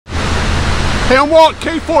Hey, I'm Walt,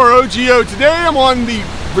 K4OGO. Today I'm on the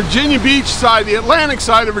Virginia Beach side, the Atlantic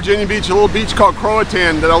side of Virginia Beach, a little beach called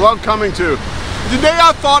Croatan that I love coming to. Today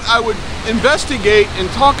I thought I would investigate and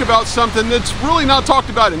talk about something that's really not talked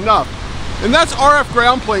about enough. And that's RF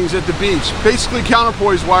ground planes at the beach. Basically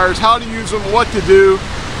counterpoise wires, how to use them, what to do,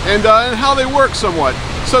 and how they work somewhat.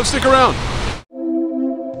 So stick around.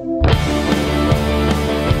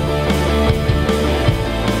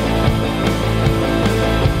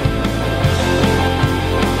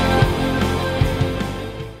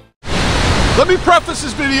 Let me preface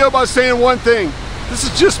this video by saying one thing. This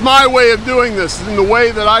is just my way of doing this, and the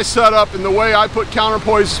way that I set up and the way I put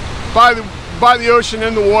counterpoise by the ocean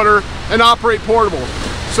in the water and operate portable.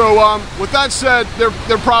 So with that said,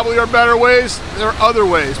 there probably are better ways, there are other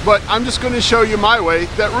ways, but I'm just going to show you my way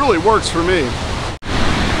that really works for me.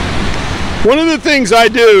 One of the things I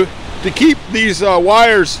do to keep these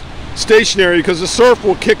wires stationary, because the surf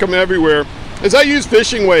will kick them everywhere, is I use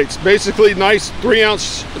fishing weights, basically nice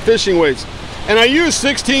 3-ounce fishing weights. And I use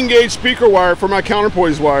 16 gauge speaker wire for my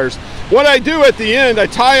counterpoise wires. What I do at the end, I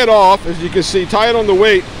tie it off, as you can see, tie it on the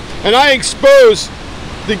weight, and I expose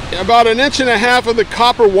about 1.5 inches of the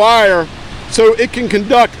copper wire so it can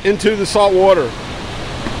conduct into the salt water.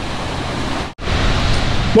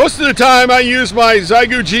 Most of the time I use my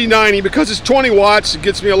Xiegu G90 because it's 20 watts, it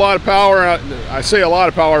gets me a lot of power. I say a lot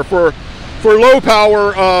of power. For low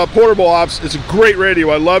power portable ops, it's a great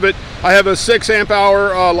radio. I love it. I have a 6 amp hour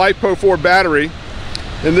LiFePro 4 battery,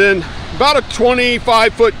 and then about a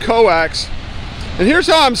 25-foot coax. And here's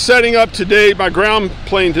how I'm setting up today, my ground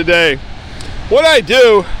plane today. What I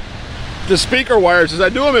do, the speaker wires, is I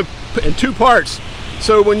do them in 2 parts.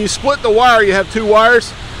 So when you split the wire, you have 2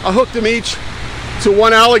 wires. I hook them each to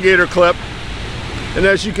 1 alligator clip, and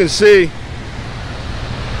as you can see,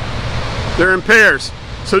 they're in pairs.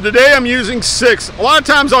 So today I'm using 6. A lot of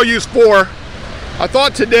times I'll use 4. I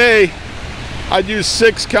thought today I'd use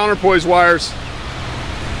 6 counterpoise wires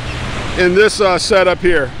in this setup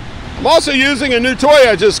here. I'm also using a new toy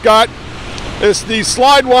I just got. It's the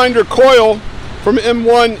slide winder coil from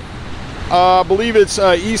M1. I believe it's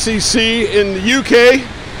ECC in the UK.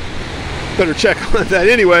 Better check on that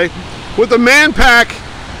anyway. With a Manpack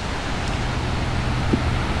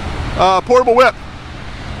portable whip.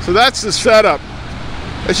 So that's the setup.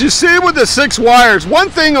 As you see with the 6 wires,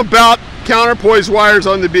 one thing about counterpoise wires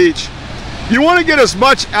on the beach, you want to get as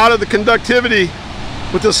much out of the conductivity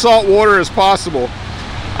with the salt water as possible.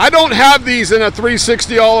 I don't have these in a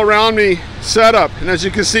 360 all around me setup, and as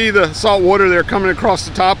you can see, the salt water there coming across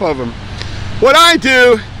the top of them. What I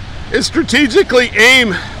do is strategically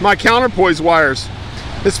aim my counterpoise wires.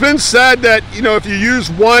 It's been said that, you know, if you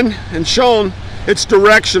use one and shown, it's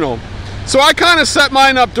directional. So I kind of set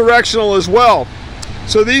mine up directional as well.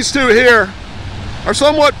 So these 2 here are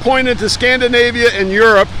somewhat pointed to Scandinavia and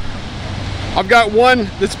Europe. I've got one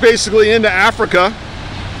that's basically into Africa,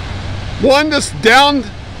 one that's down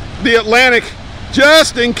the Atlantic,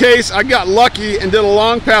 just in case I got lucky and did a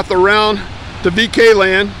long path around to VK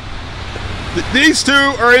land. These 2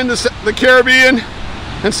 are in the Caribbean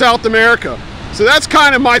and South America. So that's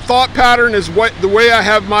kind of my thought pattern, is the way I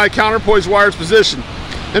have my counterpoise wires positioned.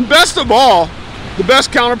 And best of all, the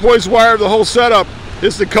best counterpoise wire of the whole setup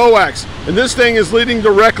is the coax, and this thing is leading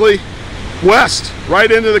directly west, right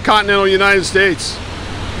into the continental United States.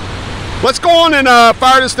 Let's go on and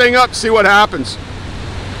fire this thing up and see what happens.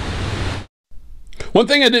 One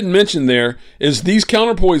thing I didn't mention there is these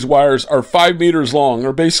counterpoise wires are 5 meters long,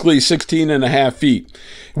 or basically 16.5 feet.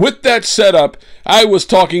 With that setup, I was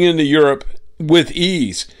talking into Europe with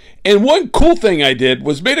ease. And one cool thing I did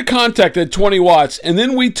was made a contact at 20 watts, and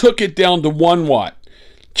then we took it down to 1 watt.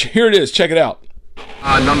 Here it is, check it out.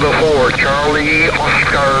 Number 4, Charlie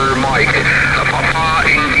Oscar Mike. Papa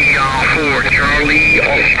India 4, Charlie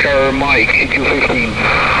Oscar Mike, 215.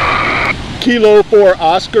 Kilo 4,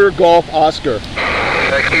 Oscar Golf Oscar.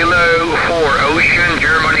 Kilo 4, Ocean,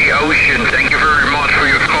 Germany Ocean. Thank you very much for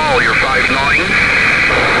your call. You're 5'9".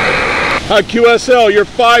 QSL, you're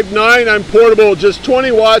 5'9". I'm portable, just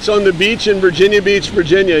 20 watts on the beach in Virginia Beach,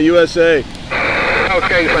 Virginia, USA.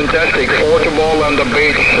 Okay, fantastic. Portable on the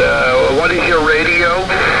beach. What is your radio?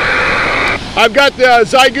 I've got the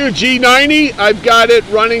Xiegu G90. I've got it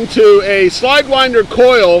running to a slide winder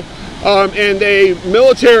coil and a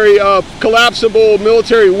military, collapsible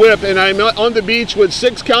military whip, and I'm on the beach with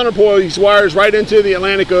 6 counterpoise wires right into the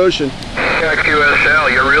Atlantic Ocean. Yeah, QSL,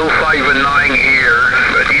 you're real 5'9" here,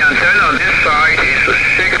 but the antenna on this side is a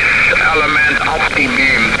 6-element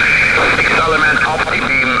opti-beam. 6-element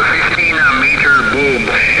opti-beam, 15-meter boom.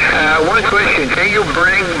 One question: can you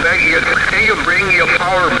bring your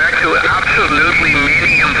power back to absolutely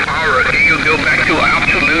medium power? Can you go back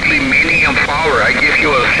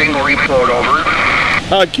report, over.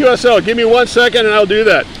 QSL, give me 1 second and I'll do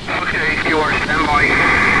that. Okay, you are standby.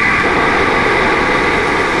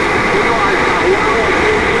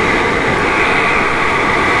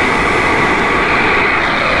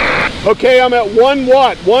 Okay, I'm at 1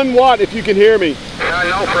 watt. 1 watt if you can hear me.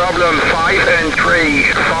 No problem. 5 and 3.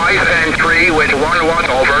 5 and 3 with 1 watt,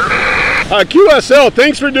 over. QSL,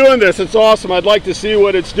 thanks for doing this. It's awesome. I'd like to see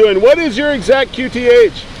what it's doing. What is your exact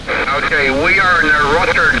QTH? Okay, we are in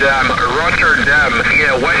Rotterdam,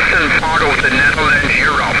 yeah, western part of the Netherlands,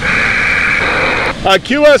 Europe.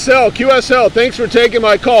 QSL, thanks for taking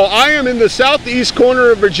my call. I am in the southeast corner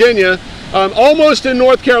of Virginia, almost in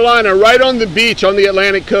North Carolina, right on the beach on the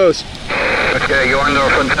Atlantic coast. Okay, you're under a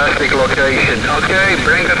fantastic location. Okay,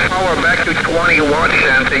 bring the power back to 20 watts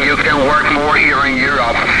and you can work more here in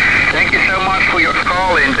Europe. Thank you so much for your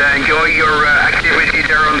call and enjoy your activity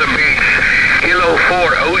there on the beach. Kilo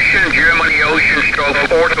 4, Ocean, Germany, Ocean stroke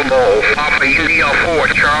portable. Papa India 4,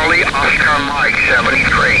 Charlie, Oscar Mike,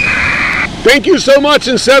 73. Thank you so much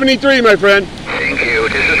in 73, my friend. Thank you.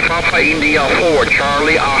 This is Papa India 4,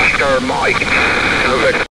 Charlie, Oscar Mike.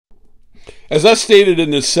 Perfect. As I stated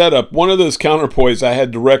in this setup, one of those counterpoise I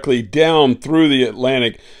had directly down through the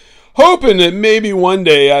Atlantic, hoping that maybe one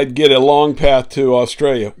day I'd get a long path to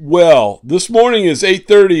Australia. Well, this morning is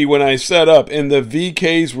 8:30 when I set up and the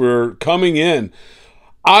VKs were coming in.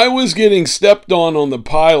 I was getting stepped on the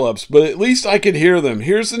pileups, but at least I could hear them.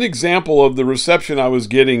 Here's an example of the reception I was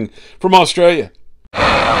getting from Australia.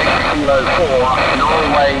 Kilo 4,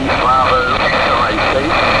 Norway, Bravo, X-ray,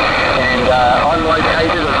 and I'm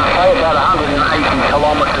located, as I say, about 180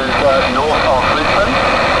 kilometres north of Lisbon,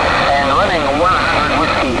 and running 100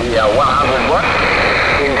 whiskey here, 100 watts,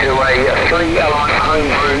 into a 3-element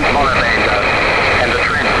homebrew monobander, and the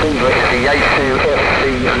transceiver is the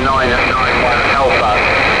A2FB991 Alpha.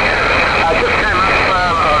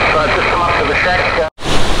 Just come up to the shack.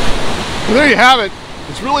 Well, there you have it.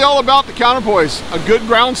 It's really all about the counterpoise. A good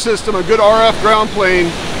ground system, a good RF ground plane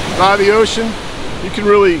by the ocean. You can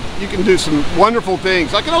do some wonderful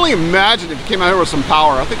things. I can only imagine if you came out here with some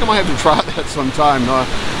power. I think I might have to try that sometime. I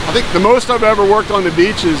think the most I've ever worked on the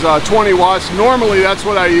beach is 20 watts. Normally that's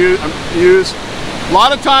what I use. A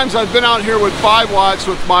lot of times I've been out here with 5 watts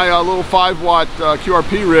with my little 5 watt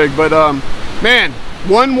QRP rig, but man,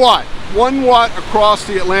 1 watt. 1 watt across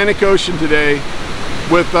the Atlantic Ocean today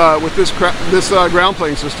with this ground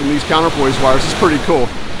plane system, these counterpoise wires. It's pretty cool.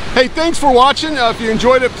 Hey, thanks for watching. If you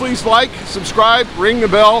enjoyed it, please like, subscribe, ring the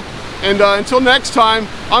bell, and until next time,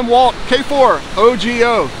 I'm Walt, K4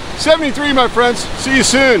 OGO 73, my friends. See you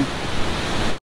soon.